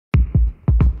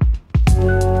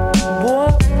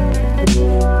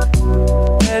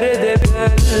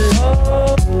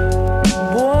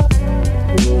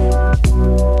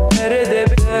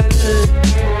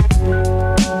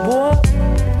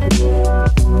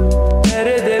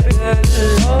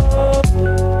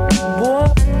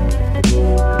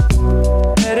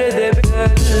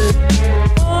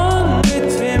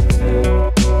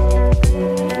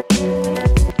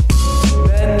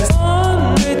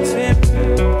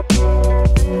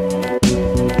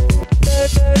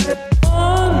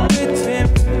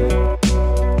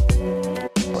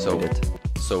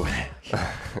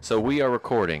So we are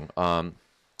recording. So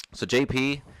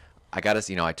JP, I got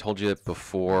us. I told you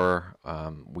before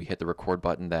we hit the record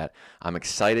button that I'm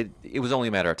excited. It was only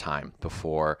a matter of time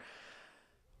before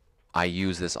I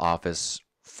use this office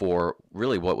for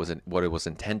really what it was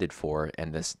intended for,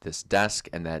 and this desk,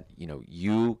 and that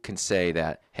you can say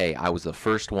that, hey, I was the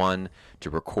first one to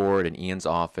record in Ian's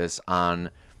office on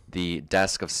the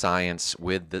desk of science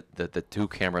with the two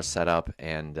cameras set up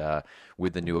and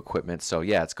with the new equipment. So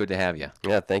yeah, it's good to have you.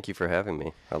 Yeah, thank you for having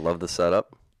me. I love the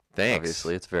setup. Thanks.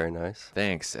 Obviously, it's very nice.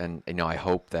 Thanks. And I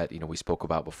hope that we spoke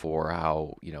about before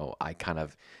how I kind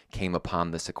of came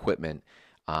upon this equipment.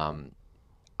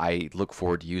 I look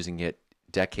forward to using it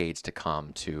decades to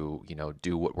come to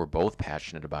do what we're both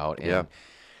passionate about, and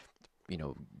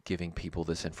giving people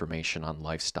this information on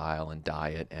lifestyle and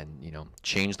diet, and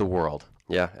change the world.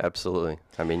 Yeah, absolutely.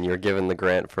 I mean, you're given the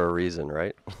grant for a reason,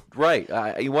 right? Right.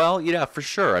 Well, yeah, for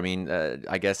sure. I mean,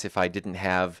 I guess if I didn't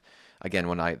have, again,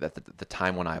 when at the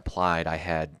time when I applied, I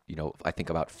had I think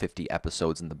about 50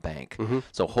 episodes in the bank. Mm-hmm.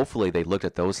 So hopefully they looked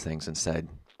at those things and said,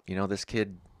 this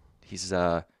kid, he's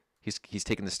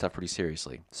taking this stuff pretty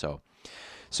seriously. So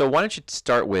why don't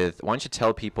you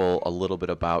tell people a little bit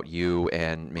about you,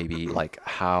 and maybe like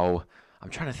how, I'm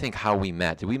trying to think how we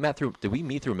met. Did we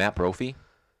meet through Matt Brophy,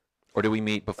 or did we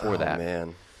meet before that? Oh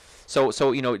man. So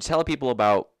tell people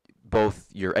about both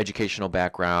your educational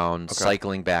background, Okay.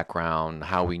 cycling background,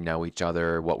 how we know each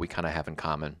other, what we kind of have in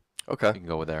common. Okay. You can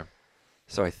go with there.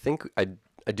 So I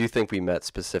do think we met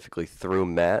specifically through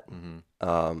Matt.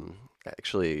 Mm-hmm.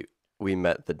 Actually, we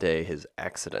met the day his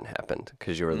accident happened,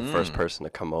 because you were the first person to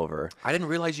come over. I didn't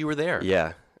realize you were there.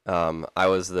 Yeah. I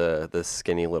was the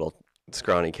skinny little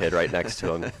scrawny kid right next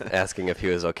to him, asking if he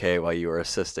was okay while you were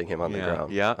assisting him on the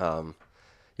ground. Yeah.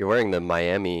 You're wearing the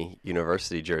Miami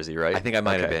University jersey, right? I think I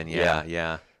might have been.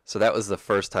 Yeah. So that was the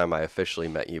first time I officially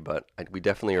met you, but we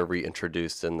definitely are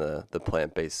reintroduced in the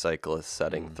plant-based cyclist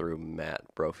setting through Matt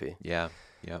Brophy. Yeah.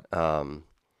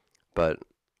 But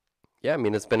yeah, I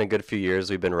mean, it's been a good few years.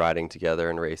 We've been riding together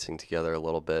and racing together a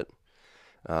little bit.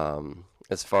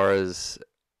 As far as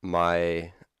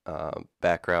my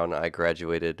background, I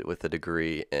graduated with a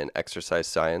degree in exercise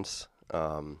science.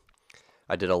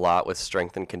 I did a lot with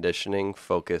strength and conditioning,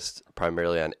 focused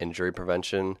primarily on injury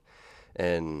prevention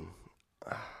and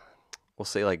we'll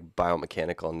say like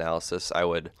biomechanical analysis. I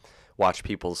would watch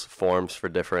people's forms for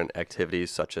different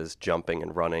activities such as jumping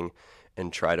and running,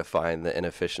 and try to find the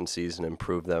inefficiencies and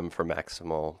improve them for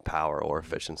maximal power or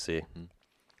efficiency.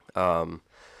 Mm-hmm.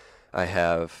 I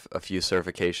have a few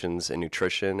certifications in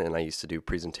nutrition, and I used to do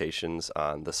presentations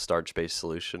on the starch-based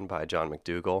solution by John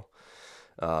McDougall.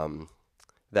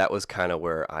 That was kind of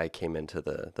where I came into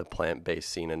the plant-based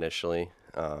scene initially.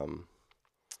 And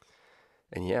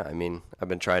yeah, I mean, I've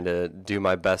been trying to do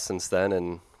my best since then,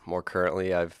 and more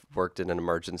currently, I've worked in an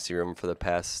emergency room for the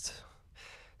past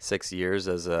 6 years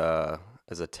as a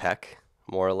tech,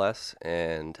 more or less,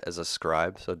 and as a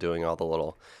scribe, so doing all the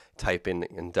little typing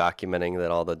and documenting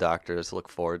that all the doctors look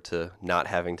forward to not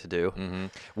having to do. Mm-hmm.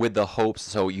 With the hopes,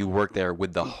 so you work there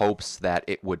with the hopes that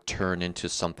it would turn into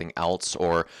something else,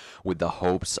 or with the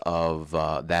hopes of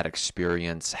that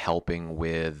experience helping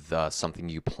with something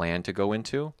you plan to go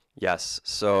into? Yes,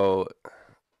 so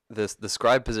the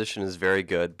scribe position is very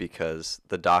good because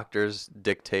the doctors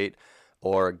dictate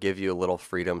or give you a little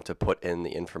freedom to put in the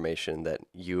information that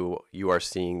you are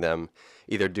seeing them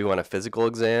either do on a physical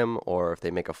exam, or if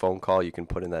they make a phone call, you can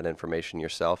put in that information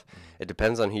yourself. It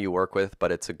depends on who you work with,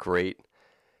 but it's a great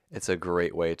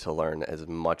way to learn as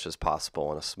much as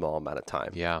possible in a small amount of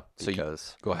time. Yeah.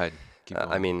 Because go ahead. Keep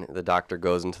going. I mean, the doctor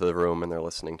goes into the room and they're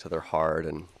listening to their heart,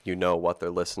 and you know what they're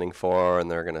listening for,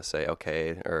 and they're going to say,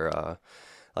 okay, or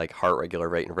like heart regular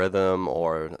rate and rhythm,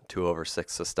 or 2/6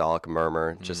 systolic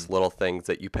murmur, just little things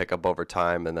that you pick up over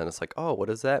time, and then it's like, oh, what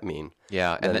does that mean?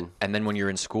 Yeah, and then when you're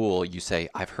in school, you say,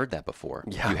 I've heard that before.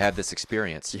 Yeah. You have this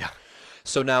experience. Yeah.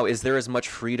 So now, is there as much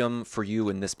freedom for you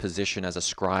in this position as a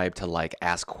scribe to like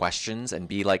ask questions and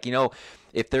be like,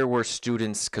 if there were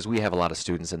students, because we have a lot of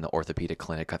students in the orthopedic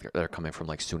clinic that are coming from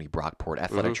like SUNY Brockport,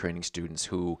 athletic training students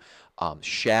who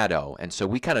shadow, and so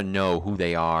we kind of know who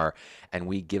they are, and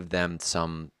we give them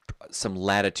some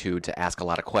latitude to ask a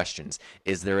lot of questions.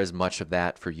 Is there as much of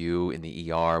that for you in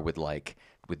the ER with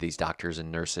these doctors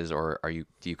and nurses, or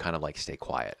do you kind of like stay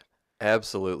quiet?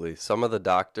 Absolutely. Some of the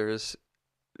doctors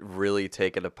really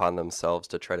take it upon themselves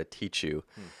to try to teach you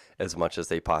as much as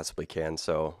they possibly can.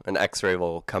 So an x-ray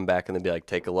will come back and they'll be like,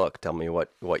 take a look, tell me what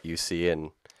you see.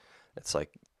 And it's like,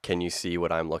 can you see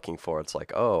what I'm looking for? It's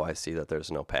like, oh, I see that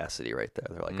there's an opacity right there.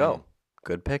 They're like, oh,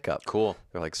 good pickup. Cool.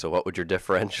 They're like, so what would your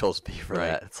differentials be for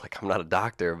that? It's like, I'm not a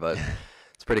doctor, but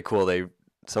it's pretty cool. They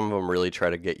some of them really try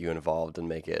to get you involved and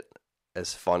make it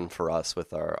as fun for us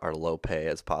with our low pay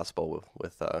as possible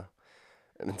with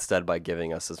instead by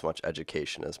giving us as much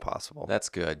education as possible. That's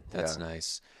good. That's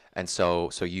nice. And so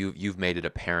you've made it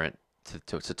apparent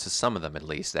to some of them at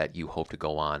least that you hope to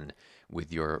go on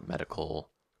with your medical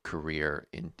career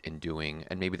in doing,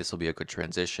 and maybe this will be a good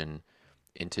transition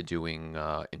into doing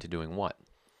what?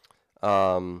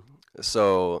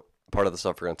 So part of the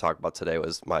stuff we're going to talk about today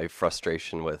was my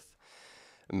frustration with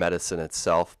medicine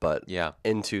itself, but Yeah.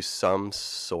 into some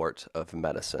sort of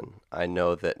medicine. I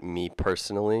know that me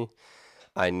personally,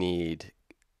 I need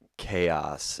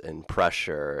chaos and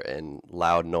pressure and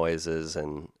loud noises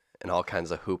and all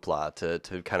kinds of hoopla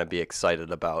to kind of be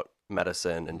excited about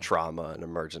medicine and trauma and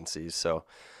emergencies. So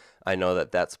I know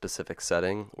that that specific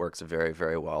setting works very,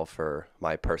 very well for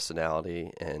my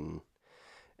personality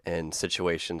and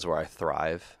situations where I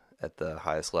thrive at the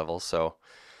highest level. So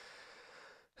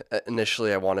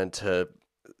initially I wanted to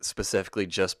specifically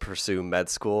just pursue med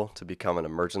school to become an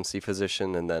emergency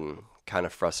physician, and then kind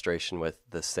of frustration with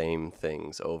the same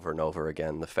things over and over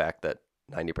again. The fact that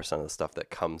 90% of the stuff that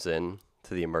comes in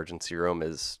to the emergency room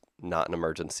is not an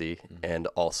emergency and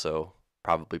also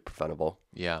probably preventable.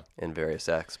 Yeah. In various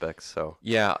aspects. So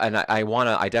Yeah, and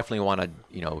I definitely wanna,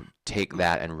 take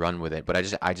that and run with it. But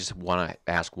I just wanna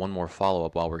ask one more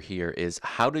follow-up while we're here is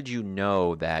how did you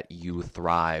know that you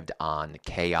thrived on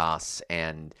chaos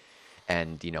and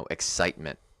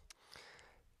excitement?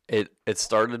 it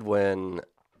started when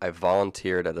I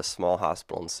volunteered at a small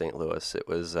hospital in St. Louis. It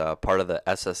was part of the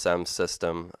SSM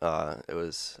system. It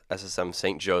was SSM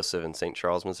St. Joseph in St.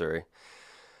 Charles, Missouri.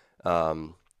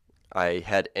 I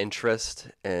had interest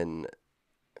in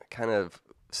kind of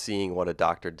seeing what a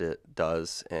doctor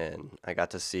does, and I got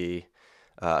to see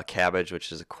CABG,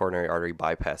 which is a coronary artery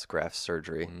bypass graft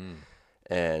surgery.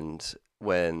 And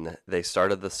when they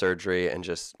started the surgery and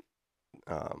just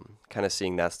kind of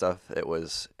seeing that stuff, it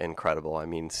was incredible. I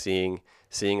mean, seeing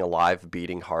a live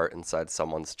beating heart inside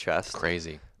someone's chest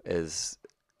Crazy. it's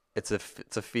a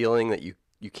feeling that you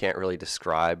can't really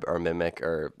describe or mimic,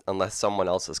 or unless someone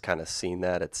else has kind of seen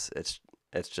that. It's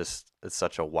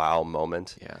such a wow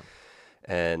moment. Yeah.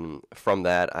 And from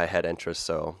that, I had interest,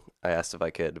 so I asked if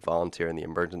I could volunteer in the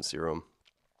emergency room.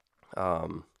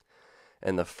 And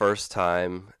the first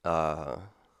time, a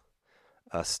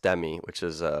STEMI, which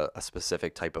is a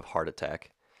specific type of heart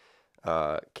attack,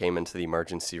 came into the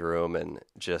emergency room, and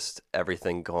just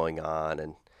everything going on,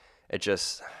 and it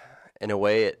just, in a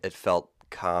way, it felt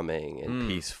calming and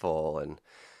peaceful. And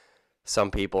some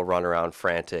people run around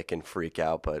frantic and freak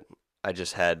out, but I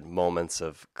just had moments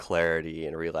of clarity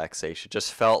and relaxation.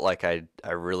 Just felt like I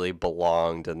really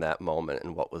belonged in that moment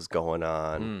and what was going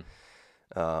on.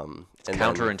 It's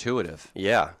counterintuitive.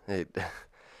 It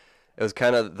was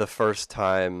kind of the first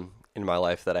time in my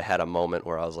life that I had a moment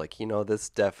where I was like, this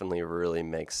definitely really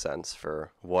makes sense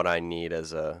for what I need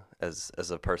as a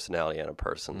personality and a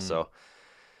person. So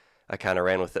I kind of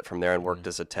ran with it from there and worked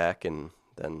as a tech, and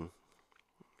then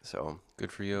so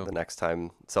good for you. The next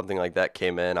time something like that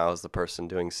came in, I was the person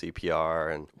doing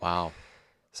CPR, and wow.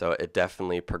 So it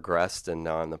definitely progressed, and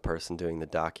now I'm the person doing the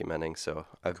documenting. So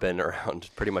I've been around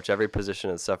pretty much every position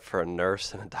except for a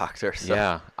nurse and a doctor. So.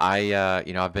 Yeah,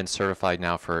 I've been certified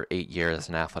now for 8 years as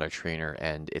an athletic trainer,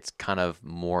 and it's kind of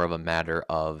more of a matter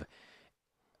of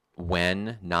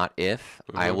when, not if,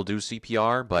 I will do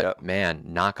CPR. But man,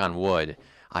 knock on wood,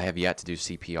 I have yet to do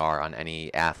CPR on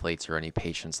any athletes or any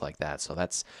patients like that. So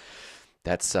that's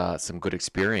some good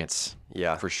experience.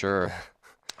 Yeah, for sure.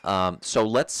 So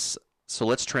let's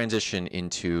transition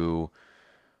into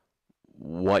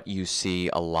what you see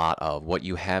a lot of, what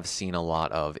you have seen a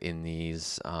lot of in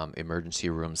these emergency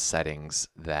room settings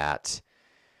that,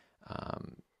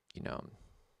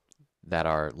 that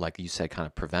are, like you said, kind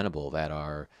of preventable, that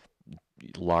are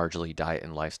largely diet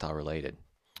and lifestyle related.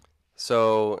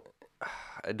 So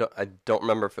I don't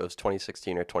remember if it was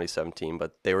 2016 or 2017,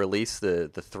 but they released the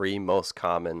three most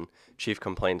common chief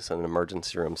complaints in an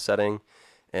emergency room setting.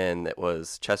 And it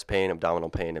was chest pain, abdominal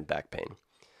pain, and back pain.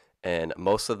 And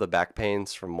most of the back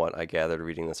pains, from what I gathered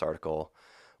reading this article,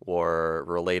 were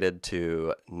related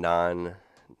to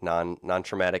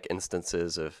non-traumatic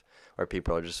instances of where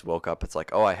people just woke up. It's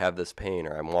like, oh, I have this pain,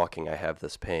 or I'm walking, I have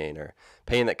this pain, or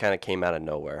pain that kind of came out of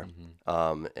nowhere.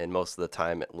 And most of the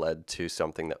time it led to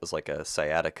something that was like a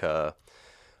sciatica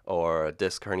or a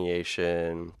disc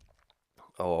herniation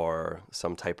or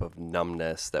some type of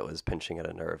numbness that was pinching at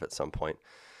a nerve at some point.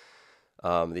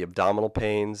 The abdominal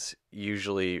pains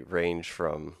usually range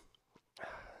from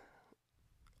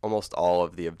almost all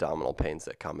of the abdominal pains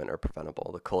that come in are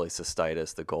preventable. The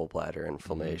cholecystitis, the gallbladder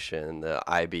inflammation, the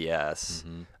IBS,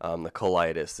 the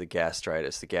colitis, the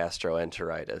gastritis, the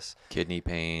gastroenteritis, Kidney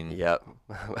pain. yep,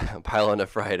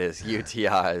 pyelonephritis,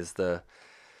 UTIs, the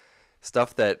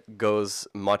stuff that goes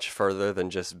much further than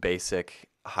just basic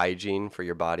hygiene for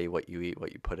your body, what you eat,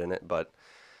 what you put in it. But,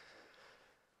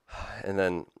 and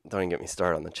then don't even get me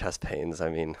started on the chest pains. I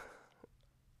mean,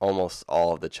 almost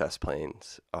all of the chest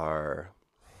pains are,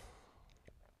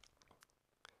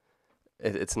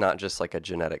 it's not just like a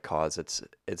genetic cause. It's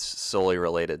solely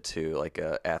related to like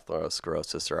a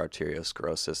atherosclerosis or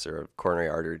arteriosclerosis or coronary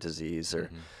artery disease or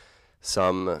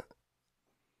some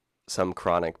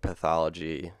chronic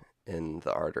pathology in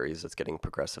the arteries that's getting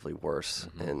progressively worse,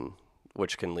 and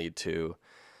which can lead to,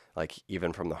 like,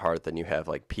 even from the heart, then you have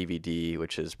like PVD,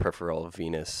 which is peripheral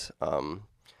venous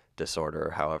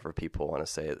disorder, however people want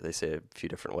to say it. They say it a few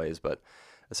different ways, but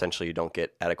essentially you don't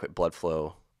get adequate blood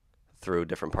flow through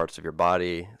different parts of your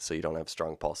body, so you don't have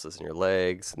strong pulses in your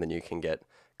legs, and then you can get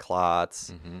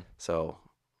clots. So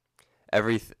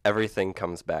everything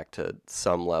comes back to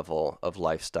some level of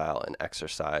lifestyle and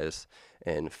exercise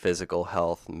and physical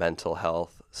health, mental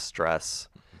health, stress.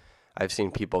 I've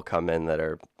seen people come in that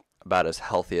are about as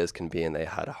healthy as can be, and they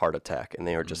had a heart attack, and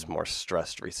they were just more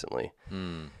stressed recently.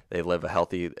 They live a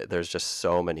healthy, there's just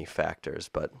so many factors,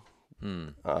 but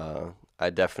I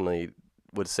definitely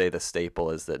would say the staple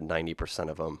is that 90%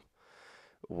 of them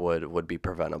would be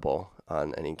preventable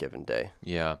on any given day.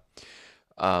 Yeah.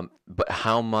 But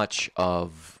how much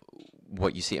of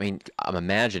what you see, I mean, I'm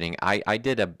imagining, I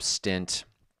did a stint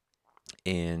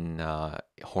in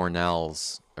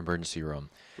Hornell's emergency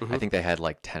room. I think they had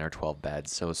like 10 or 12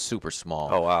 beds, so it was super small.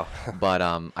 Oh, wow. But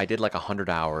I did like 100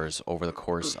 hours over the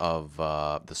course of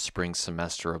the spring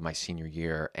semester of my senior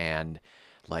year, and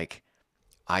like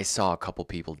I saw a couple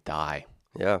people die.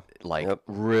 Yeah. Like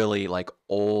really like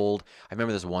old. I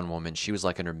remember this one woman, she was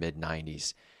like in her mid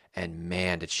 90s, and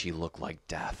man, did she look like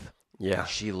death. Yeah.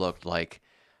 She looked like,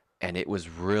 and it was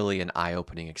really an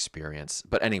eye-opening experience.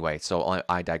 But anyway, so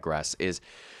I digress.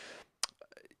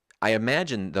 I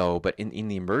imagine, though, but in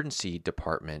the emergency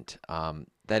department,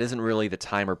 that isn't really the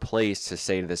time or place to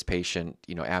say to this patient,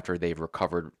 you know, after they've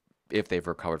recovered, if they've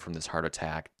recovered from this heart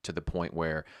attack to the point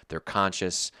where they're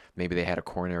conscious, maybe they had a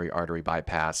coronary artery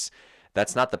bypass.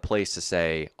 That's not the place to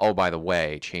say, oh, by the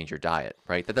way, change your diet,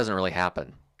 right? That doesn't really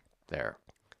happen there.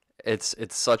 It's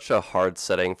such a hard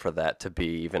setting for that to be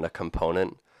even a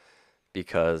component,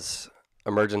 because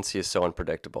emergency is so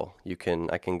unpredictable.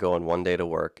 I can go in one day to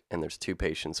work and there's 2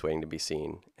 patients waiting to be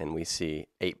seen, and we see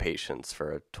 8 patients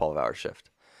for a 12-hour shift.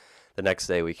 The next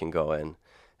day we can go in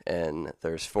and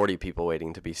there's 40 people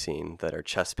waiting to be seen that are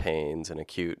chest pains and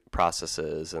acute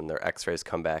processes, and their x-rays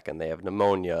come back and they have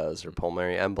pneumonias or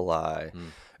pulmonary emboli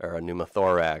or a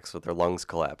pneumothorax with their lungs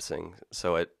collapsing.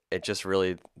 So it just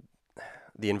really,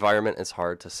 the environment is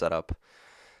hard to set up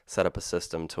a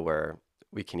system to where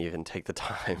we can even take the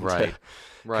time to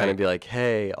kind of be like,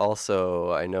 hey,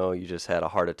 also, I know you just had a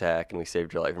heart attack and we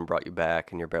saved your life and brought you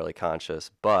back and you're barely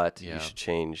conscious, but you should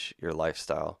change your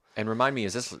lifestyle. And remind me,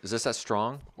 is this at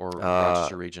Strong or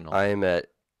Rochester Regional?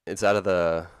 It's out of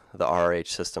the RH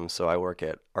system, so I work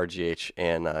at RGH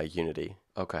and Unity.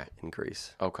 Okay. In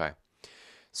Greece. Okay.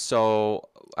 So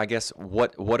I guess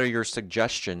what are your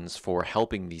suggestions for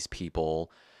helping these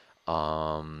people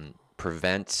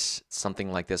prevent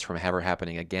something like this from ever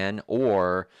happening again,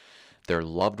 or their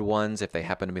loved ones, if they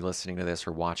happen to be listening to this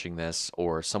or watching this,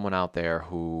 or someone out there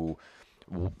who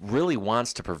really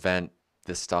wants to prevent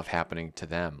this stuff happening to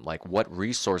them? Like, what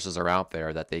resources are out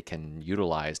there that they can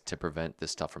utilize to prevent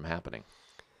this stuff from happening?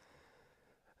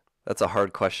 That's a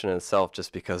hard question in itself,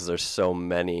 just because there's so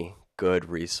many good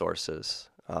resources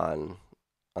on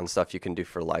stuff you can do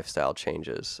for lifestyle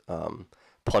changes.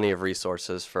 Plenty of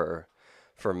resources for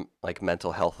like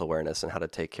mental health awareness and how to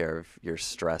take care of your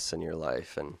stress in your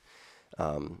life, and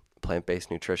plant-based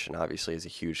nutrition obviously is a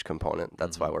huge component.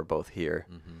 That's why we're both here.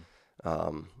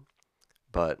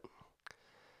 But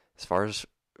as far as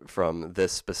from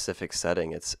this specific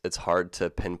setting, it's hard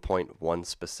to pinpoint one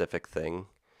specific thing,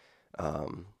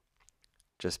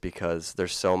 just because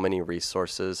there's so many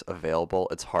resources available.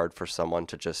 It's hard for someone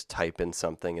to just type in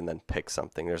something and then pick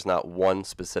something. There's not one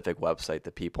specific website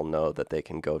that people know that they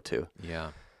can go to.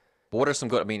 Yeah. But what are some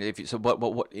good? I mean,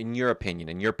 what in your opinion,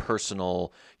 in your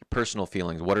personal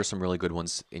feelings, what are some really good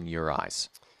ones in your eyes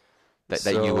that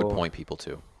you would point people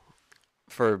to?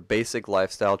 For basic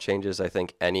lifestyle changes, I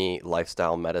think any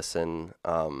lifestyle medicine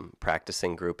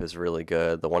practicing group is really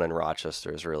good. The one in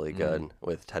Rochester is really good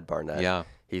with Ted Barnett. Yeah.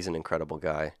 He's an incredible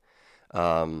guy.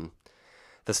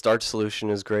 The starch solution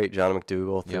is great. John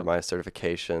McDougall through Yep. my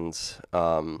certifications.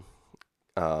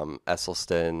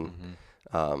 Esselstyn,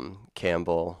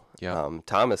 Campbell. Yep.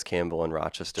 Thomas Campbell in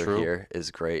Rochester True. here is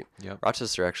great. Yep.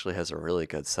 Rochester actually has a really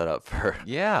good setup for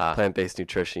Yeah. plant-based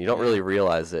nutrition. You don't really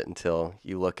realize it until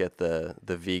you look at the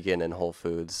vegan and Whole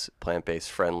Foods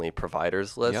plant-based friendly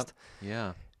providers list. Yep.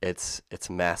 Yeah. It's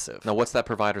massive. Now, what's that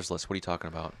providers list? What are you talking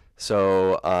about?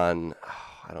 So on,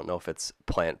 I don't know if it's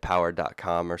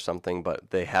plantpowered.com or something, but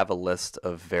they have a list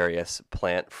of various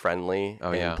plant-friendly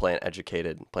and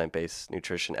plant-based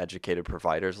nutrition educated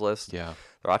providers list. Yeah.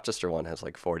 The Rochester one has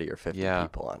like 40 or 50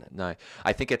 people on it. No,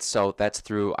 I think it's that's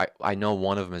through, I know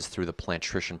one of them is through the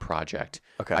Plantrition Project.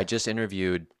 Okay. I just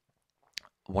interviewed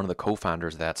one of the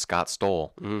co-founders of that, Scott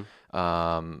Stoll.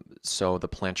 So the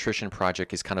Plantrition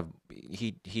Project is kind of,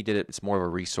 he did it, it's more of a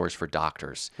resource for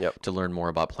doctors to learn more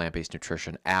about plant-based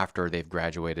nutrition after they've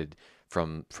graduated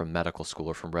from medical school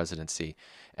or from residency.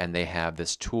 And they have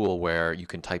this tool where you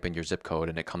can type in your zip code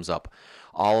and it comes up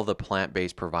all of the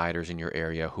plant-based providers in your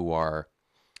area who are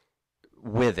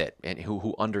with it and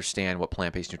who understand what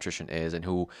plant-based nutrition is and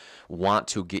who want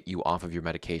to get you off of your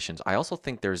medications. I also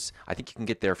think I think you can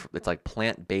get there, it's like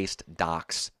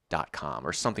plantbaseddocs.com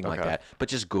or something like that, but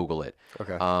just Google it.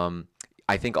 Okay.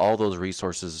 I think all those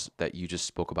resources that you just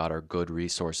spoke about are good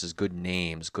resources, good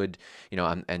names, good,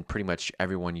 and pretty much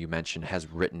everyone you mentioned has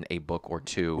written a book or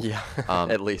two. Yeah,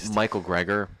 at least. Michael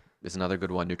Greger is another good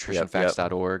one,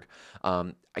 nutritionfacts.org.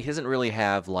 He doesn't really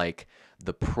have like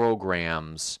the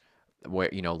programs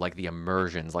where, like the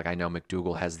immersions, like I know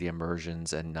McDougall has the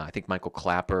immersions, and I think Michael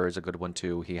Clapper is a good one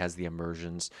too. He has the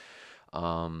immersions.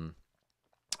 I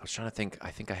was trying to think, I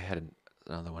think I had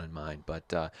another one in mind,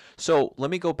 but so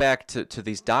let me go back to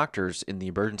these doctors in the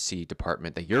emergency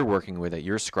department that you're working with, that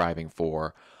you're scribing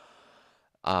for.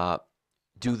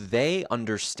 Do they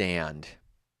understand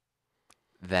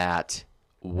that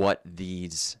what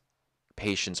these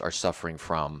patients are suffering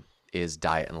from is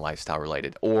diet and lifestyle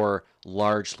related, or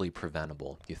largely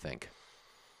preventable, you think?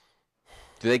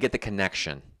 Do they get the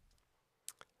connection?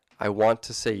 I want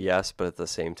to say yes, but at the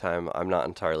same time, I'm not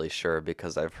entirely sure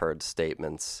because I've heard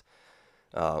statements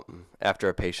after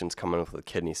a patient's coming with a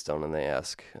kidney stone and they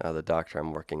ask the doctor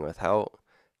I'm working with, how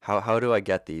do I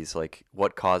get these? Like,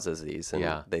 what causes these?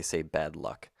 And they say bad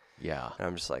luck. Yeah. And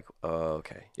I'm just like, oh,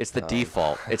 okay. It's the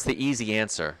default. It's the easy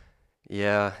answer.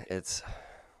 Yeah, it's...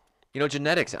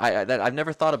 genetics, I've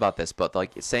never thought about this, but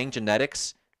like saying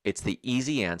genetics, it's the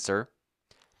easy answer.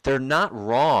 They're not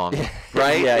wrong,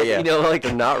 right? Yeah.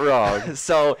 They're not wrong.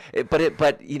 So,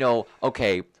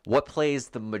 okay, what plays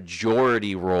the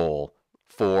majority role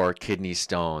for kidney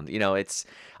stone? It's,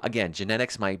 again,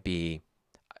 genetics might be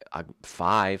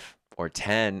 5 or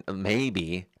 10,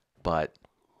 maybe, but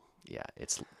yeah,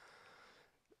 it's...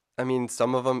 I mean,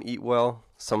 some of them eat well.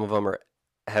 Some of them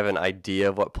have an idea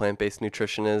of what plant-based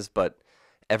nutrition is, but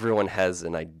everyone has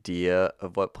an idea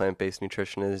of what plant-based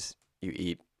nutrition is. You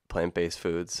eat plant-based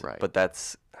foods, right? But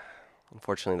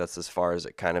unfortunately, that's as far as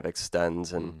it kind of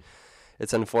extends, and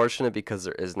it's unfortunate because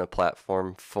there isn't a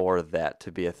platform for that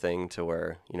to be a thing to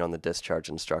where, in the discharge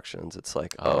instructions, it's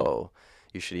like,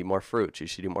 you should eat more fruits, you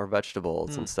should eat more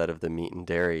vegetables instead of the meat and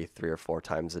dairy 3 or 4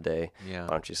 times a day. Yeah. Why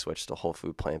don't you switch to whole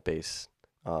food plant-based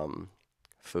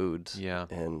foods? Yeah.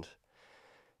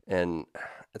 And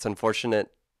it's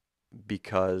unfortunate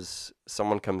because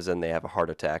someone comes in, they have a heart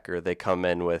attack, or they come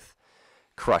in with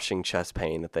crushing chest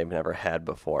pain that they've never had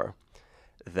before.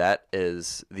 That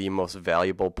is the most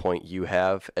valuable point you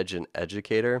have as an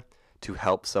educator to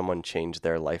help someone change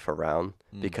their life around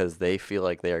because they feel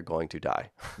like they are going to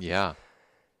die. Yeah.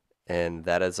 And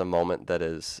that is a moment that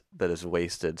is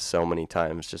wasted so many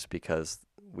times just because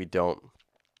we don't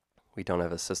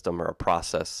have a system or a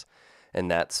process in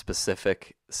that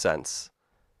specific sense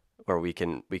where we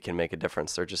can make a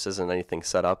difference. There just isn't anything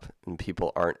set up, and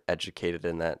people aren't educated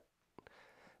in that.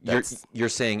 You're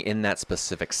saying in that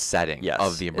specific setting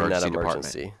of the emergency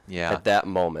department. Yeah. At that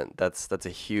moment, that's a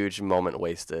huge moment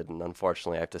wasted, and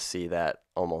unfortunately, I have to see that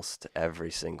almost every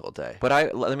single day.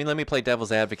 But let me play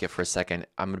devil's advocate for a second.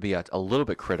 I'm going to be a little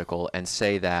bit critical and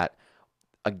say that,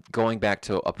 going back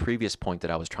to a previous point that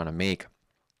I was trying to make,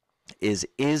 is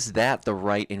that the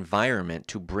right environment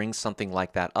to bring something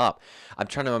like that up? I'm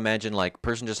trying to imagine, like,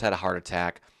 person just had a heart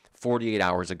attack 48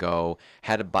 hours ago,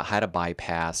 had a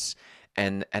bypass,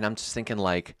 and I'm just thinking,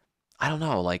 like, I don't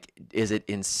know, like, is it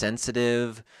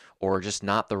insensitive or just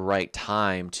not the right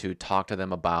time to talk to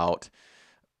them about,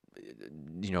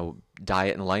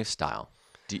 diet and lifestyle?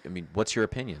 What's your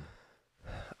opinion?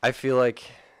 I feel like,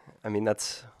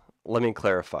 let me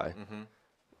clarify.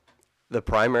 The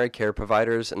primary care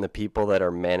providers and the people that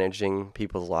are managing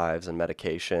people's lives and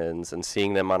medications and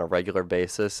seeing them on a regular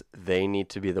basis, they need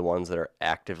to be the ones that are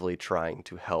actively trying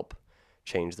to help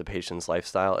change the patient's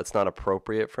lifestyle. It's not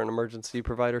appropriate for an emergency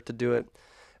provider to do it,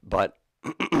 but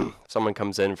someone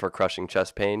comes in for crushing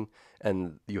chest pain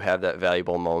and you have that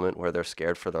valuable moment where they're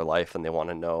scared for their life and they want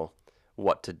to know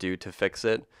what to do to fix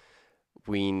it.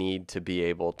 We need to be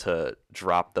able to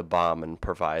drop the bomb and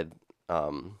provide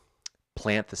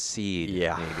plant the seed,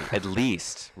 Yeah. maybe, at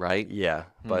least, right? Yeah,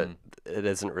 but it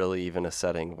isn't really even a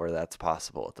setting where that's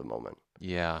possible at the moment.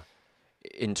 Yeah.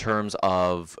 In terms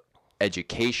of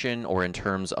education, or in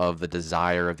terms of the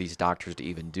desire of these doctors to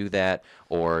even do that,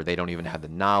 or they don't even have the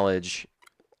knowledge?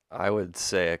 I would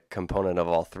say a component of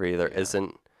all three. There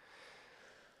isn't,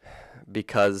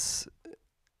 because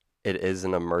it is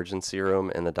an emergency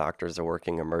room and the doctors are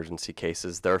working emergency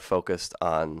cases, they're focused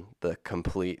on the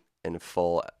complete and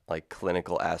full like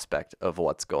clinical aspect of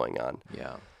what's going on.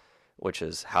 Yeah. Which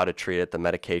is how to treat it, the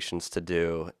medications to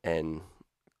do, and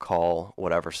call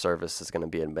whatever service is going to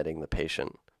be admitting the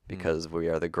patient, because we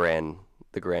are the grand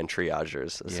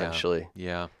triagers essentially.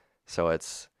 Yeah. So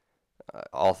it's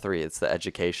all three. It's the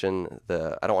education,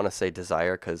 I don't want to say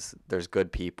desire, because there's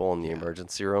good people in the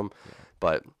emergency room,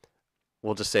 but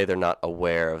we'll just say they're not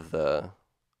aware of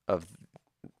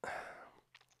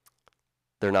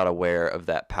they're not aware of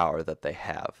that power that they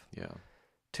have. Yeah.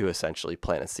 To essentially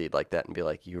plant a seed like that and be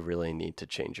like, you really need to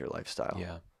change your lifestyle.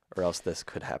 Yeah. Or else this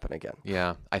could happen again.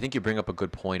 Yeah. I think you bring up a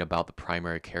good point about the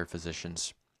primary care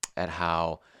physicians and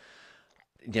how,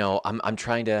 I'm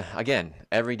trying to, again,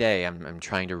 every day I'm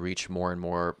trying to reach more and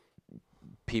more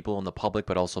people in the public,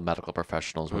 but also medical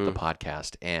professionals with the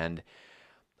podcast. And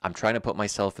I'm trying to put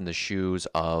myself in the shoes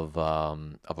of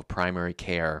a primary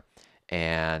care.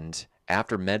 And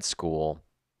after med school,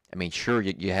 I mean, sure,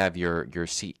 you have your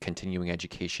continuing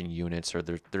education units, or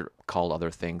they're called other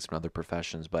things in other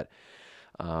professions, but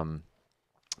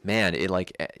man,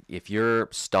 if you're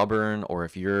stubborn, or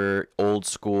if you're old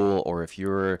school, or if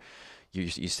you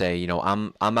say,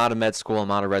 I'm out of med school,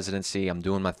 I'm out of residency, I'm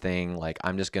doing my thing, like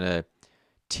I'm just gonna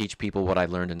teach people what I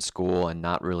learned in school and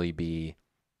not really be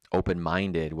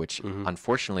open-minded, which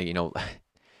unfortunately,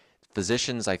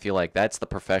 physicians, I feel like that's the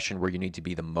profession where you need to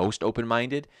be the most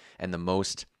open-minded and the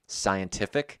most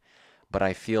scientific. But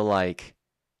I feel like,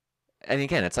 and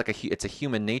again, it's like it's a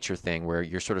human nature thing where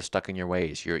you're sort of stuck in your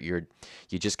ways. You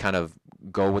just kind of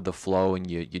go with the flow,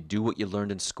 and you do what you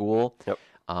learned in school. Yep.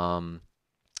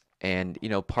 And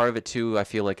part of it too, I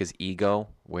feel like, is ego,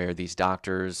 where these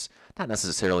doctors, not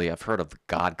necessarily, I've heard of the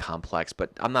God complex,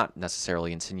 but I'm not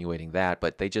necessarily insinuating that,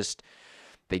 but they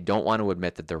don't want to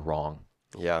admit that they're wrong.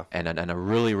 Yeah. And a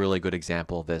really, really good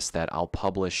example of this that I'll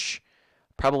publish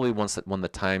probably once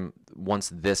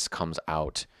this comes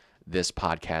out, this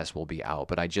podcast will be out.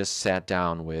 But I just sat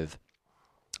down with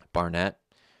Barnett,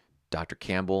 Dr.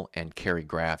 Campbell, and Carrie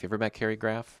Graff. You ever met Carrie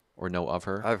Graff or know of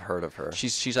her? I've heard of her.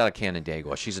 She's out of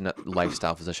Canandaigua. She's a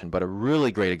lifestyle physician, but a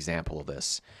really great example of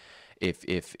this.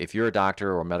 If you're a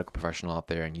doctor or a medical professional out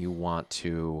there and you want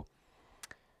to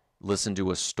listen to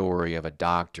a story of a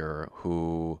doctor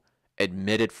who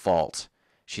admitted fault,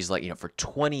 she's like, for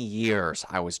 20 years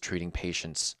I was treating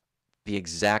patients the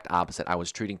exact opposite. I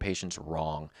was treating patients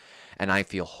wrong, and I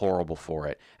feel horrible for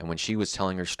it. And when she was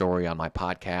telling her story on my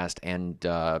podcast and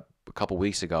a couple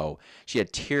weeks ago, she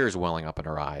had tears welling up in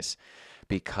her eyes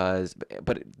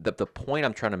but the point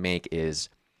I'm trying to make is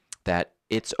that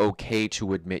it's okay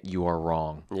to admit you are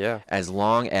wrong. Yeah. As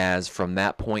long as from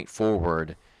that point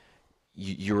forward,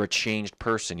 you're a changed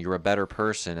person, you're a better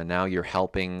person, and now you're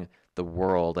helping the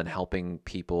world and helping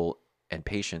people and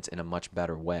patients in a much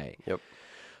better way. Yep.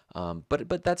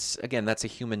 But that's a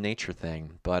human nature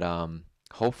thing. But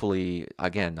hopefully,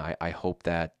 again, I hope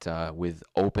that with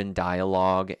open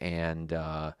dialogue and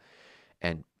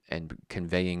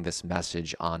conveying this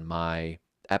message on my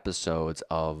episodes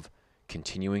of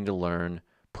continuing to learn,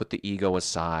 put the ego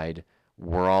aside,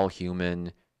 we're all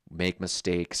human, make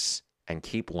mistakes, and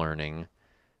keep learning.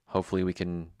 Hopefully we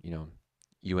can,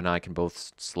 you and I can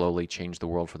both slowly change the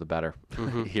world for the better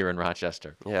here in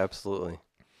Rochester. Yeah, absolutely.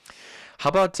 How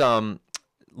about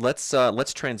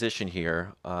let's transition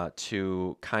here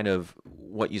to kind of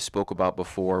what you spoke about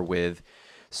before with,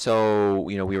 so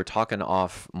we were talking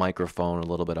off microphone a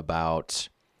little bit about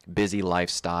busy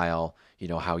lifestyle,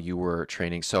 how you were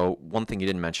training. So one thing you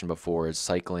didn't mention before is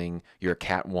cycling. You're a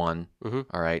Cat 1.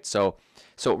 All right. So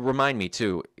remind me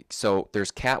too. So there's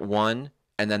Cat 1,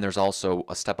 and then there's also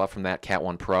a step up from that, Cat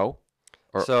 1 Pro.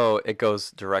 So it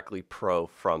goes directly pro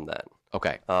from that.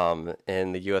 Okay.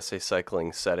 In the USA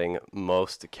Cycling setting,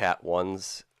 most Cat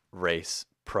 1s race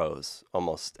pros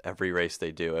almost every race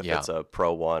they do, if Yeah. it's a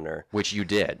Pro 1 or Which you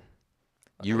did.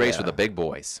 You raced with the big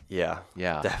boys. yeah.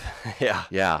 Yeah. Yeah.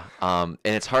 Yeah. And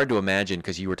it's hard to imagine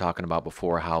because you were talking about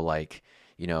before how like,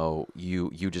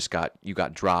 you just got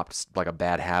dropped like a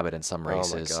bad habit in some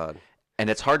races. Oh my God. And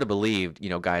it's hard to believe,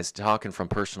 guys, talking from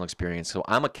personal experience. So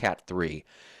I'm a Cat 3,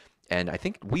 and I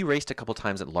think we raced a couple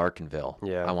times at Larkinville,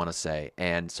 Yeah. I want to say.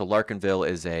 And so Larkinville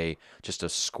is just a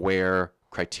square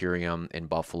criterium in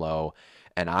Buffalo,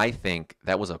 and I think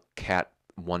that was a Cat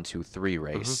 1, 2, 3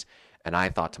 race. And I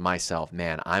thought to myself,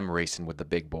 man, I'm racing with the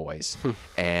big boys.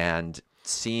 And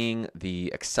seeing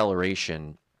the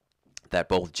acceleration that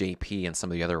both JP and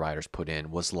some of the other riders put in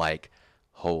was like,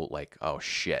 oh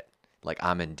shit, like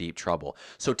I'm in deep trouble.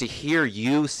 So to hear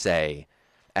you say,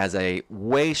 as a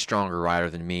way stronger rider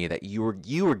than me, that you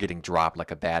were getting dropped like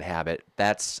a bad habit,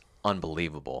 that's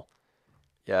unbelievable.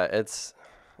 Yeah, it's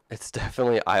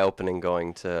definitely eye-opening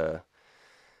going to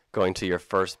your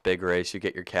first big race. You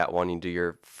get your Cat 1, you do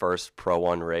your first Pro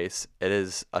 1 race. It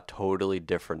is a totally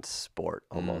different sport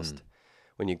almost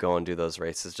when you go and do those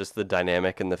races. Just the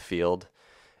dynamic in the field.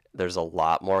 There's a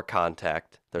lot more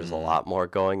contact. There's a lot more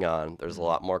going on. There's a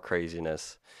lot more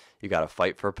craziness. You got to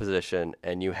fight for a position,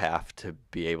 and you have to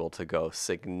be able to go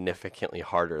significantly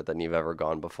harder than you've ever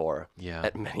gone before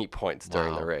at many points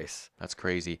during the race. That's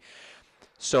crazy.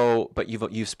 So, but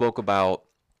you spoke about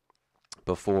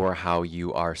before how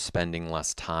you are spending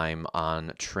less time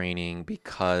on training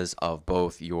because of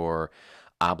both your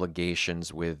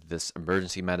obligations with this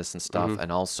emergency medicine stuff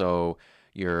and also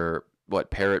your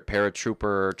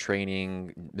paratrooper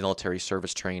training, military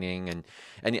service training, and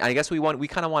I guess we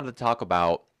kind of wanted to talk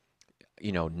about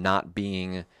not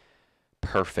being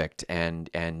perfect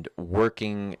and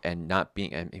working and not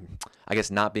being, I guess,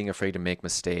 not being afraid to make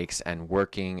mistakes and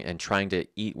working and trying to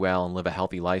eat well and live a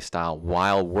healthy lifestyle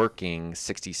while working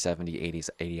 60, 70,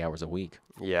 80 hours a week.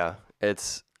 Yeah,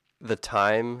 it's the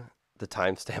time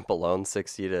stamp alone,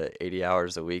 60 to 80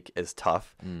 hours a week is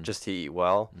tough just to eat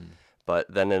well.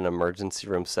 But then in an emergency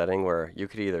room setting where you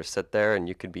could either sit there and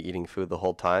you could be eating food the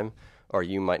whole time, or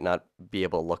you might not be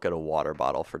able to look at a water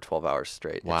bottle for 12 hours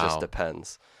straight. Wow. It just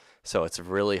depends. So it's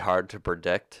really hard to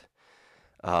predict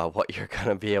what you're going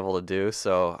to be able to do.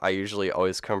 So I usually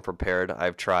always come prepared.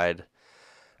 I've tried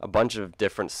a bunch of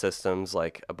different systems,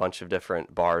 like a bunch of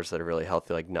different bars that are really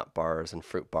healthy, like nut bars and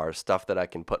fruit bars, stuff that I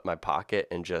can put in my pocket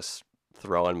and just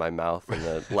throw in my mouth in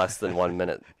the less than 1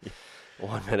 minute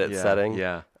setting.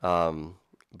 Yeah.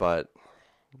 But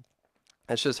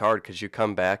it's just hard because you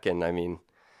come back and, I mean,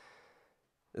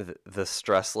 the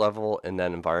stress level in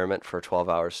that environment for 12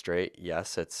 hours straight,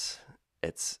 yes, it's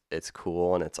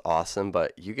cool and it's awesome,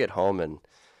 but you get home and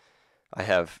I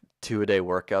have 2-a-day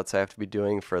workouts I have to be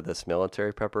doing for this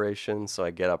military preparation. So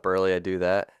I get up early, I do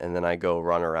that, and then I go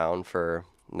run around for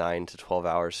 9 to 12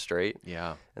 hours straight.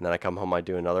 Yeah. And then I come home, I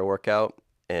do another workout,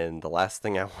 and the last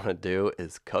thing I want to do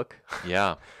is cook.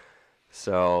 Yeah.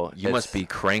 So you must be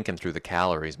cranking through the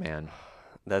calories, man.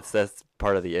 That's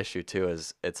part of the issue too,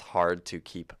 is it's hard to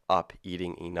keep up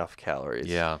eating enough calories.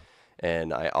 Yeah.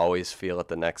 And I always feel it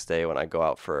the next day when I go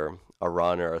out for a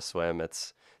run or a swim.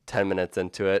 It's 10 minutes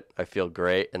into it, I feel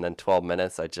great, and then 12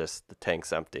 minutes, the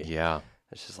tank's empty. Yeah.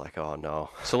 It's just like, oh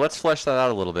no. So let's flesh that out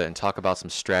a little bit and talk about some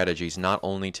strategies, not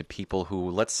only to people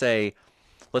who, let's split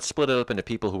it up into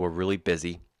people who are really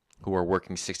busy, who are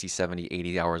working 60, 70,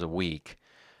 80 hours a week,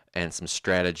 and some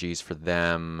strategies for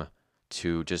them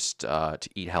to just to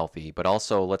eat healthy. But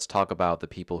also let's talk about the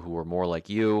people who are more like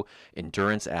you,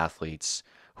 endurance athletes,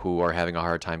 who are having a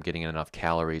hard time getting enough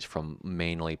calories from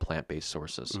mainly plant-based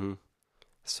sources. Mm-hmm.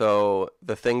 So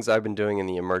the things I've been doing in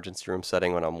the emergency room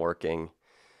setting when I'm working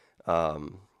a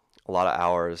lot of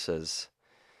hours is,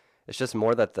 it's just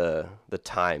more that the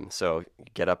time. So you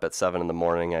get up at 7 in the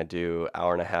morning, I do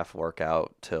hour and a half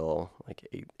workout till like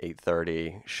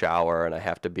 8:30, shower, and I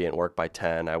have to be at work by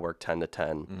 10. I work 10 to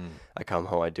 10. I come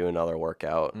home, I do another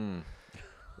workout.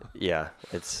 Yeah,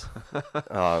 it's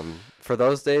for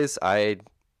those days I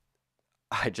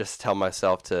just tell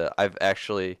myself I've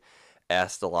actually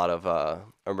asked a lot of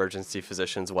emergency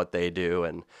physicians what they do,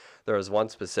 and there was one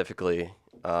specifically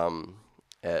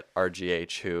at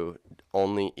RGH who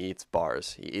only eats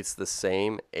bars. He eats the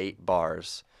same 8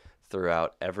 bars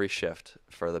throughout every shift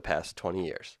for the past 20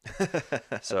 years.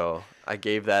 So I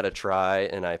gave that a try,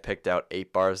 and I picked out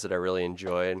 8 bars that I really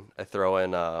enjoyed. I throw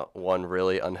in one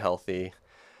really unhealthy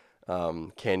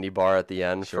candy bar at the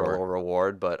end for a little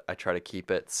reward, but I try to keep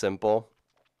it simple.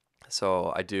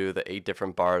 So I do the 8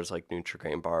 different bars, like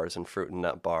Nutri-Grain bars and fruit and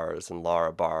nut bars and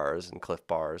Lara bars and Cliff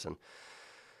bars. And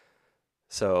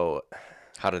so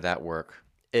how did that work?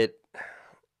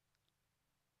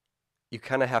 you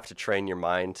kind of have to train your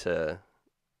mind to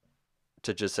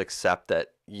just accept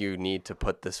that you need to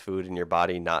put this food in your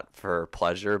body, not for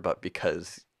pleasure, but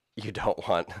because you don't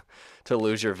want to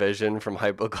lose your vision from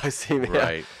hypoglycemia.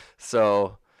 Right.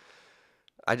 So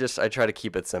I try to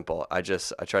keep it simple. I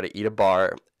try to eat a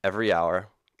bar every hour,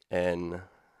 and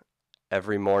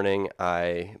every morning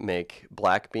I make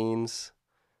black beans.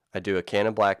 I do a can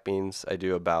of black beans. I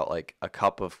do about like a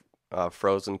cup of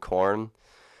frozen corn,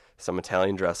 some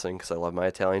Italian dressing because I love my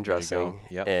Italian dressing,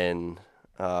 Yep. and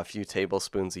a few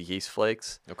tablespoons of yeast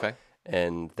flakes. Okay.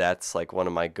 And that's like one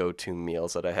of my go-to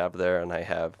meals that I have there. And I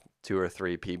have 2 or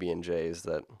 3 PB&Js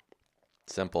that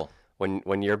Simple.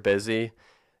 when you're busy,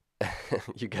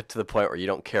 you get to the point where you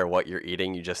don't care what you're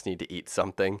eating. You just need to eat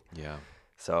something. Yeah.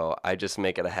 So I just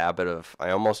make it a habit of,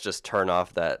 I almost just turn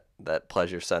off that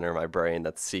pleasure center in my brain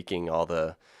that's seeking all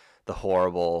the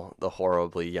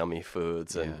horribly yummy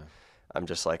foods. And Yeah. I'm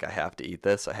just like, I have to eat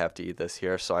this. I have to eat this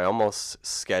here. So I almost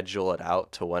schedule it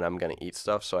out to when I'm going to eat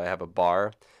stuff. So I have a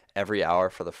bar every hour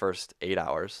for the first 8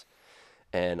 hours.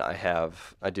 And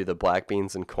I do the black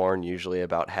beans and corn usually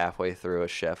about halfway through a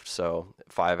shift. So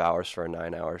 5 hours for a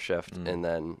 9-hour shift. And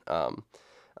then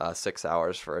 6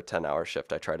 hours for a 10-hour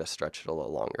shift. I try to stretch it a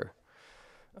little longer.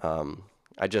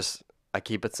 I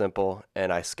keep it simple,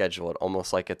 and I schedule it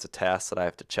almost like it's a task that I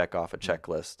have to check off a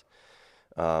checklist.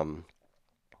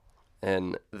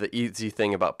 And the easy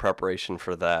thing about preparation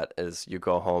for that is you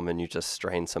go home and you just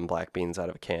strain some black beans out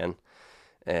of a can,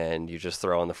 and you just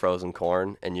throw in the frozen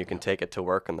corn, and you can take it to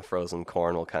work, and the frozen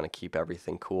corn will kind of keep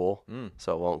everything cool,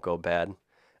 so it won't go bad.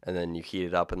 And then you heat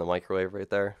it up in the microwave right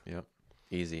there. Yep.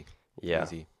 Easy. Yeah.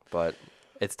 Easy. But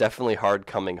it's definitely hard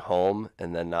coming home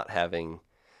and then not having.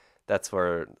 That's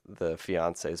where the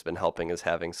fiance has been helping, is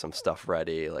having some stuff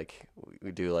ready. Like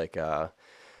we do like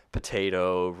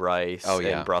potato, rice,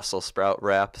 and Brussels sprout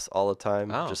wraps all the time,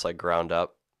 just like ground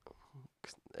up.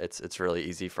 It's really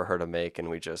easy for her to make, and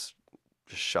we just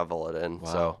shovel it in.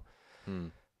 Wow.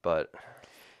 So, but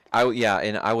I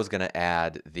was gonna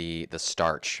add the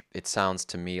starch. It sounds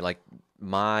to me like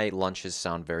my lunches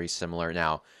sound very similar.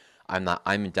 Now,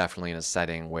 I'm definitely in a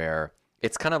setting where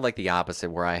it's kind of like the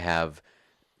opposite, where I have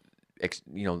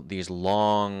these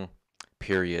long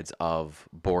periods of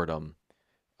boredom,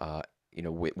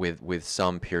 with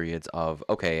some periods of,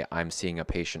 okay, I'm seeing a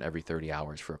patient every 30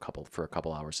 hours for a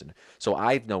couple hours. And so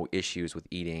I have no issues with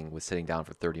sitting down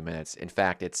for 30 minutes. In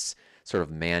fact, it's sort of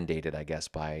mandated, I guess,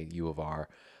 by U of R.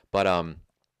 But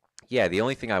the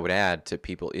only thing I would add to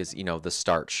people is, the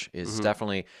starch is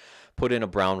definitely put in a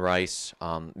brown rice,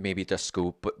 maybe just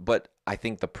scoop, but I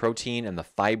think the protein and the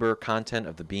fiber content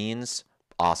of the beans,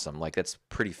 awesome. Like, that's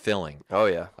pretty filling. Oh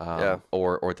yeah. Yeah.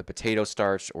 Or the potato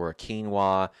starch or a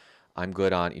quinoa. I'm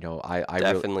good on, I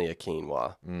definitely a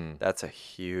quinoa. That's a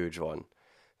huge one.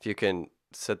 If you can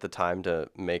set the time to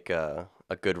make a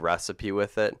good recipe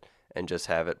with it and just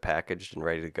have it packaged and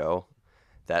ready to go,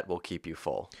 that will keep you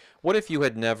full. What if you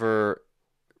had never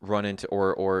run into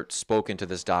or spoken to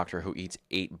this doctor who eats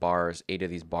 8 of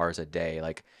these bars a day?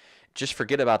 Like, just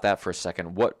forget about that for a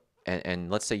second. And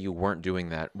let's say you weren't doing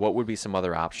that. What would be some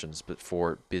other options but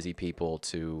for busy people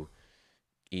to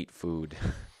eat food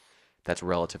that's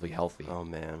relatively healthy? Oh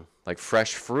man. Like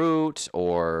fresh fruit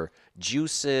or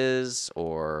juices,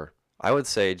 or I would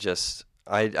say just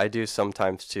I do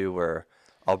sometimes too, where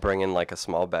I'll bring in like a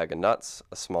small bag of nuts,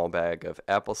 a small bag of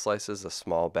apple slices, a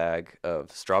small bag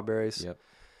of strawberries. Yep.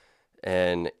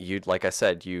 And like I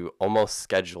said, you almost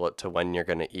schedule it to when you're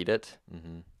going to eat it.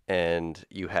 And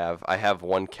I have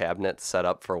one cabinet set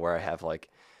up for where I have like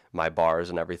my bars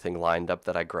and everything lined up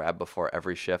that I grab before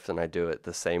every shift, and I do it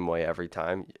the same way every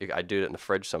time. I do it in the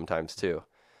fridge sometimes too.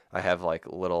 I have like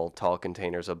little tall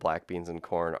containers of black beans and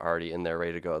corn already in there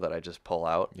ready to go that I just pull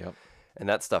out. Yep. And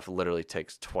that stuff literally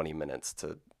takes 20 minutes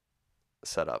to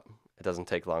set up. It doesn't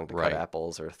take long to cut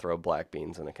apples or throw black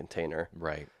beans in a container.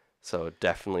 Right. So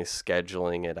definitely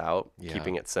scheduling it out,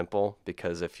 keeping it simple,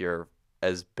 because if you're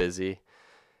as busy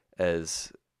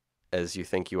as you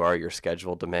think you are, your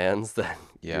schedule demands, then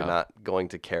you're not going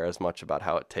to care as much about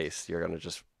how it tastes. You're going to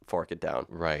just fork it down.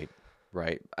 Right.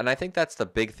 And I think that's the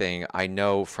big thing I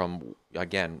know from,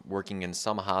 again, working in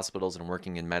some hospitals and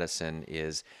working in medicine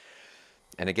is,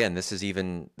 and again,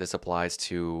 this applies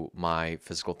to my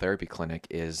physical therapy clinic,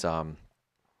 is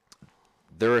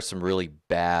there are some really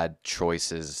bad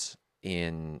choices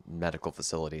in medical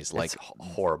facilities, like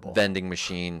horrible vending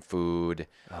machine food.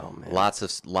 Oh man. Lots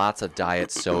of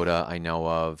diet soda I know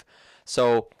of.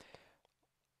 So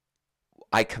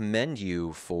I commend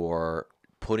you for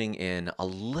putting in a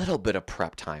little bit of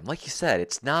prep time. Like you said,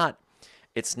 it's not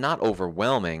it's not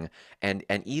overwhelming. And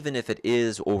even if it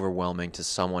is overwhelming to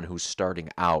someone who's starting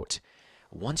out,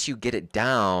 once you get it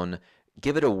down,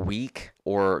 give it a week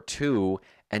or two,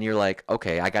 and you're like,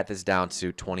 okay, I got this down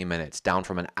to 20 minutes, down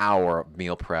from an hour of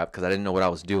meal prep because I didn't know what I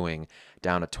was doing,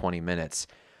 down to 20 minutes.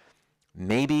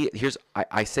 Maybe,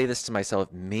 I say this to myself,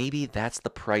 maybe that's the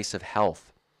price of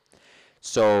health.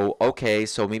 So, okay,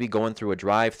 so maybe going through a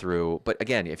drive-through, but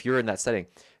again, if you're in that setting,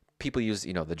 people use,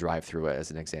 the drive-through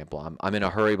as an example. I'm in a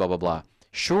hurry, blah, blah, blah.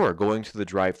 Sure, going through the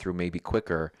drive-through may be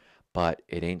quicker, but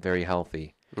it ain't very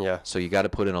healthy. Yeah. So you got to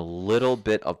put in a little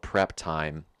bit of prep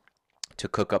time to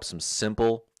cook up some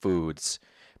simple foods,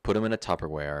 put them in a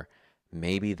Tupperware.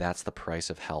 Maybe that's the price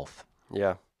of health.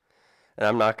 Yeah. And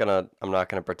I'm not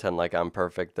gonna pretend like I'm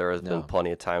perfect. There has been No.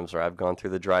 plenty of times where I've gone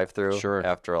through the drive-through Sure.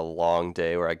 after a long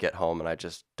day where I get home and I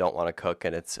just don't want to cook,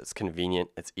 and it's convenient,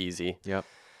 it's easy. Yep.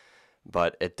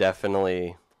 But it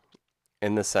definitely,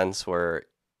 in the sense where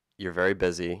you're very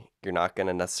busy, you're not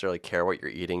gonna necessarily care what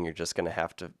you're eating. You're just gonna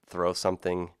have to throw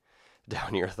something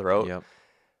down your throat. Yep.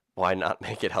 Why not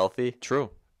make it healthy?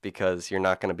 True. Because you're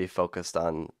not gonna be focused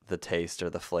on the taste or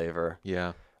the flavor.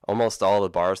 Yeah. Almost all the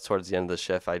bars towards the end of the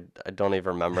shift, I don't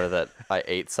even remember that I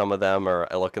ate some of them, or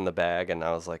I look in the bag and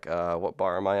I was like, what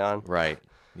bar am I on? Right.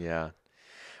 Yeah.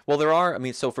 Well, there are,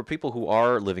 so for people who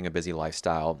are living a busy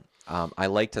lifestyle, I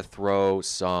like to throw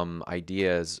some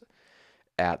ideas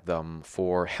at them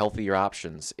for healthier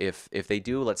options. If they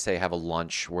do, let's say, have a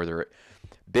lunch where they're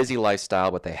busy lifestyle,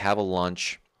 but they have a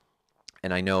lunch,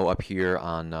 and I know up here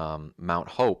on Mount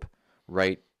Hope,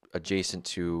 right adjacent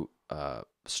to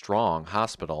Strong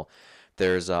Hospital,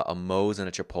 there's a Moe's and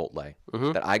a Chipotle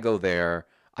that I go there.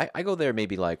 I go there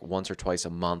maybe like once or twice a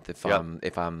month if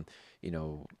I'm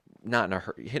not in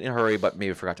a hurry, but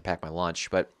maybe forgot to pack my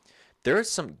lunch. But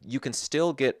you can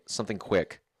still get something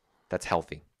quick that's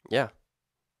healthy. Yeah.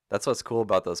 That's what's cool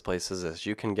about those places is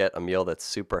you can get a meal that's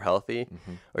super healthy,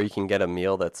 or you can get a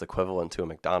meal that's equivalent to a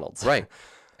McDonald's. Right.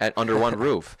 Under one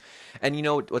roof. And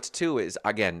what's too is,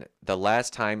 again, the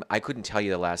last time, I couldn't tell you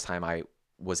the last time I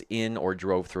was in or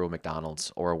drove through a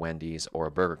McDonald's or a Wendy's or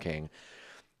a Burger King.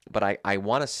 But I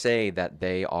want to say that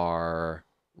they are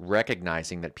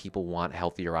recognizing that people want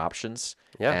healthier options,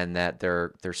 and that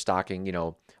they're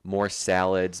stocking, more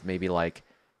salads, maybe like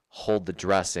hold the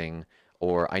dressing.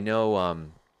 Or I know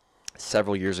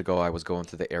several years ago I was going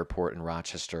through the airport in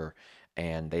Rochester,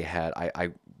 and they had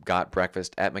I got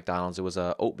breakfast at McDonald's. It was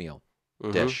a oatmeal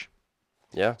dish.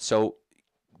 Yeah. So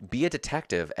be a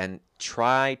detective and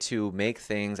try to make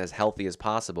things as healthy as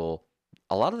possible.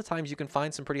 A lot of the times you can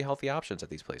find some pretty healthy options at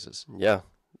these places. Yeah.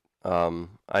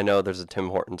 I know there's a Tim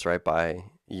Hortons right by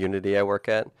Unity I work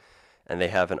at, and they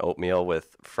have an oatmeal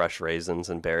with fresh raisins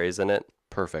and berries in it.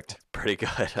 Perfect. Pretty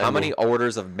good. How many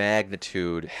orders of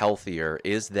magnitude healthier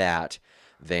is that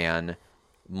than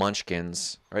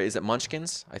Munchkins? Right? Is it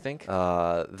Munchkins, I think?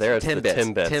 There it's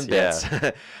Timbits. the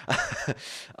Timbits.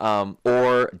 Yeah.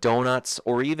 Or donuts,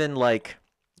 or even like,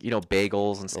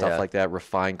 bagels and stuff Yeah. like that,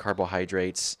 refined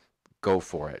carbohydrates. Go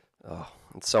for it. Oh,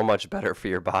 it's so much better for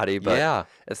your body, but Yeah.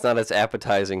 it's not as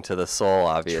appetizing to the soul,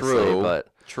 obviously. True. But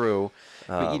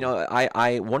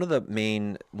I one of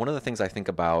the things I think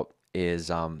about is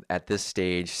at this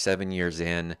stage, 7 years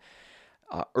in,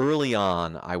 early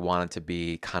on, I wanted to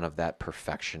be kind of that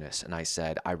perfectionist, and I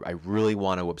said I really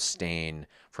want to abstain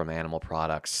from animal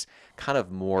products, kind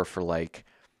of more for like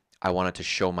I wanted to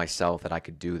show myself that I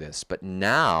could do this. But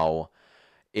now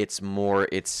it's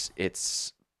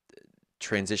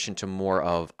transitioned to more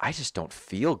of I just don't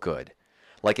feel good.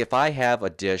 Like if I have a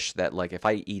dish that, like if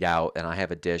I eat out and I have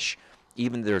a dish,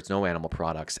 even there's no animal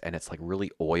products, and it's like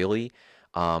really oily,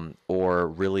 or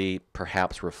really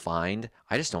perhaps refined,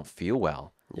 I just don't feel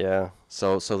well. Yeah.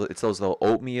 So it's those the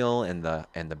oatmeal and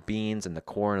the beans and the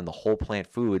corn and the whole plant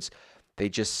foods. They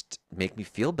just make me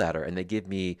feel better, and they give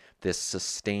me this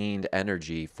sustained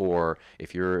energy for,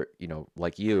 if you're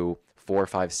like 4,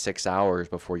 5, 6 hours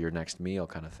before your next meal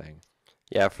kind of thing.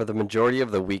 Yeah, for the majority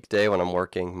of the weekday when I'm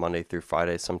working Monday through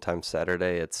Friday, sometimes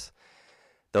Saturday,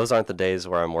 those aren't the days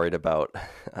where I'm worried about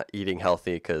eating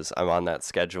healthy, because I'm on that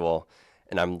schedule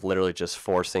and I'm literally just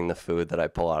forcing the food that I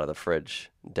pull out of the fridge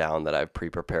down that I've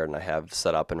pre-prepared and I have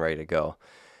set up and ready to go.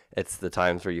 It's the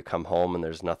times where you come home and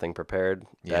there's nothing prepared.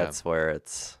 Yeah. That's where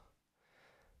it's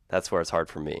hard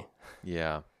for me.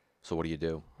 Yeah. So what do you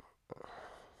do?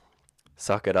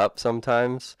 Suck it up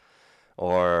sometimes,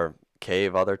 or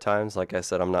cave other times. Like I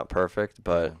said, I'm not perfect,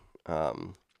 but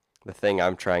the thing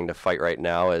I'm trying to fight right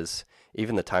now is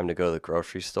even the time to go to the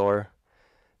grocery store.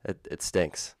 It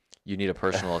stinks. You need a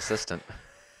personal assistant.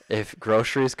 If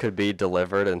groceries could be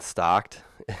delivered and stocked,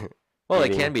 Well, they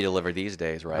can be delivered these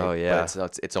days, right? Oh yeah.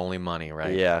 But it's only money,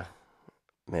 right? Yeah,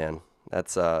 man,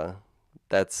 that's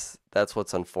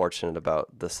what's unfortunate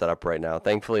about the setup right now.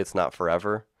 Thankfully, it's not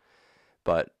forever,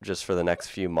 but just for the next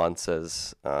few months,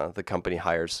 as the company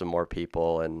hires some more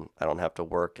people, and I don't have to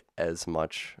work as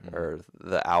much, or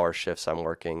the hour shifts I'm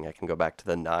working, I can go back to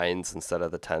the 9s instead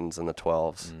of the 10s and the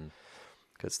 12s,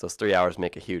 because those 3 hours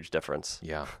make a huge difference.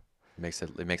 Yeah,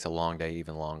 it makes a long day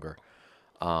even longer.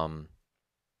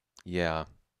 Yeah.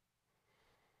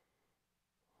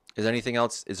 Is there anything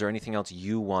else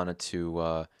you wanted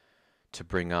to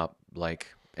bring up, like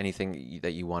anything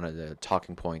that you wanted,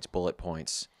 talking points, bullet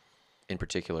points in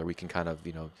particular? We can kind of,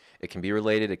 it can be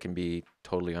related, it can be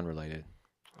totally unrelated.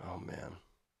 Oh man,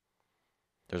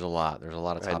 there's a lot of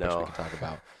topics we can talk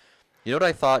about. You know what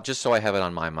I thought, just so I have it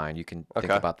on my mind, you can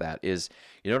think about that, is,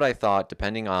 you know what I thought,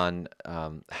 depending on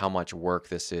how much work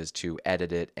this is to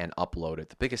edit it and upload it,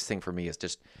 the biggest thing for me is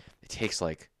just, it takes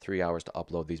like 3 hours to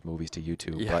upload these movies to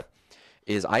YouTube, but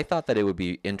I thought that it would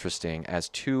be interesting as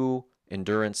two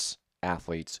endurance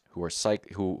athletes who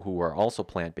are also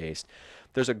plant-based.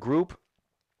 There's a group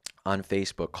on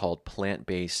Facebook called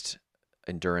Plant-Based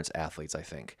Endurance Athletes, I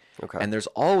think. Okay. And there's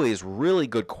always really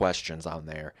good questions on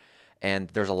there. And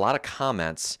there's a lot of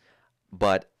comments,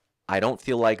 but I don't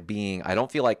feel like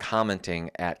commenting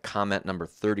at comment number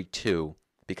 32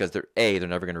 because they're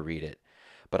never going to read it.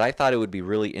 But I thought it would be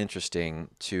really interesting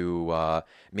to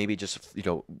maybe just,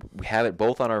 have it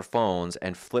both on our phones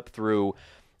and flip through,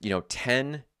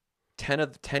 10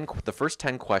 of the first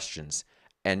 10 questions.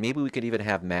 And maybe we could even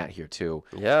have Matt here too.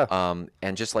 Yeah.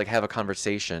 And just like have a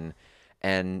conversation.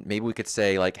 And maybe we could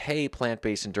say like, hey,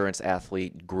 plant-based endurance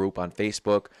athlete group on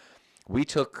Facebook, we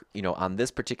took, on this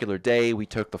particular day, we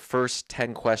took the first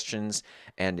 10 questions,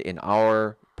 and in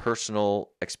our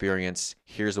personal experience,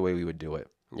 here's the way we would do it.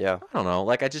 Yeah. I don't know.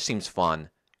 Like, it just seems fun.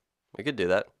 We could do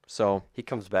that. So he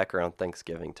comes back around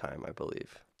Thanksgiving time, I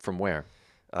believe. From where?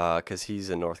 Because he's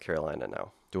in North Carolina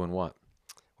now. Doing what?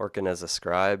 Working as a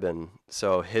scribe, and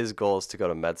so his goal is to go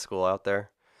to med school out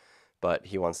there, but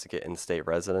he wants to get in-state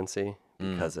residency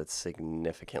because it's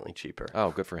significantly cheaper. Oh,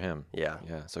 good for him. Yeah.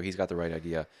 Yeah. So he's got the right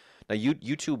idea. Now,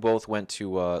 you two both went to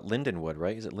Lindenwood,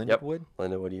 right? Is it Lindenwood? Yep.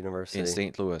 Lindenwood University. In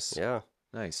St. Louis. Yeah.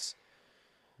 Nice.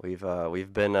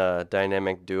 We've been a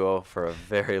dynamic duo for a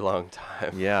very long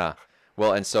time. Yeah.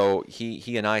 Well, and so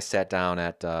he and I sat down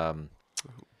at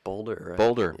Boulder, right?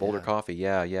 Boulder Coffee.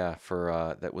 Yeah.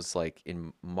 For that was like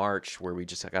in March, where we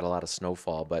just got a lot of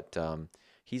snowfall, but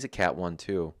he's a Cat 1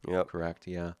 too. Yep. Correct.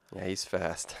 Yeah. Yeah, he's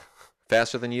fast.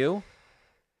 Faster than you?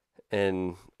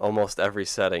 In almost every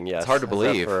setting, yes. It's hard to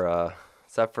believe.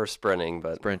 Except for sprinting,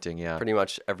 but sprinting, yeah. Pretty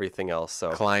much everything else.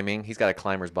 So climbing, he's got a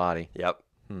climber's body. Yep.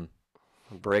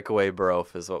 Breakaway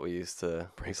brof is what we used to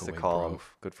call him.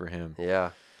 Good for him.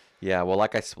 Yeah. Yeah. Well,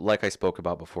 like I spoke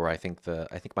about before, I think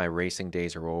my racing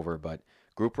days are over, but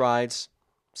group rides,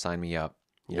 sign me up.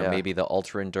 You know, maybe the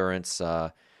ultra endurance.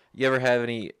 You ever have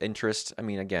any interest? I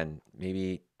mean, again,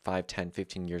 maybe 5, 10,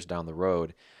 15 years down the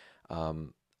road,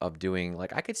 of doing,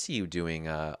 like, I could see you doing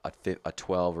a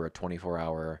 12 or a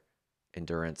 24-hour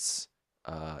endurance.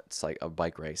 It's like a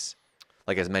bike race,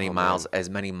 like as many miles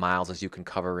as you can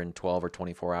cover in 12 or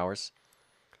 24 hours.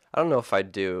 I don't know if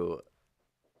I'd do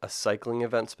a cycling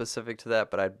event specific to that,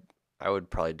 but I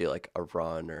would probably do like a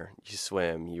run, or you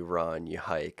swim, you run, you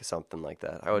hike, something like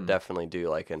that. I would definitely do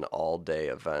like an all-day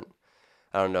event.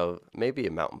 I don't know, maybe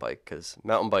a mountain bike, because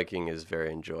mountain biking is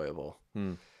very enjoyable.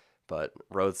 But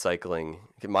road cycling,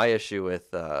 my issue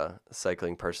with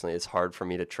cycling personally, it's hard for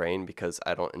me to train because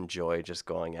I don't enjoy just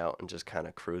going out and just kind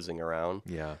of cruising around.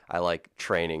 Yeah. I like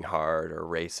training hard or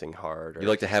racing hard. You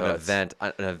like to have an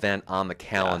event on the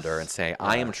calendar and say,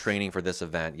 I am training for this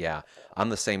event. Yeah, I'm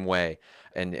the same way.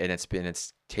 And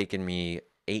it's taken me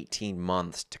 18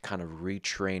 months to kind of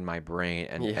retrain my brain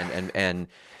and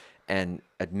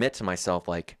admit to myself,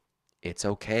 like, it's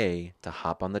okay to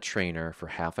hop on the trainer for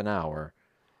half an hour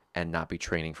and not be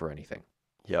training for anything.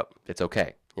 Yep. It's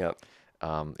okay. Yep.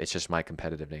 It's just my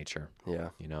competitive nature. Yeah.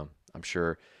 You know, I'm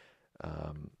sure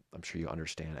you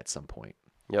understand at some point.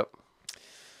 Yep.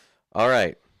 All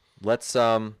right. Let's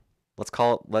wrap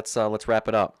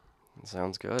it up.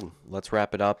 Sounds good. Let's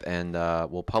wrap it up, and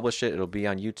we'll publish it. It'll be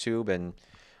on YouTube, and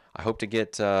I hope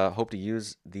to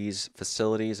use these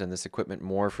facilities and this equipment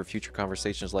more for future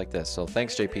conversations like this. So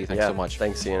thanks, JP. Thanks so much.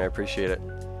 Thanks, Ian. I appreciate it.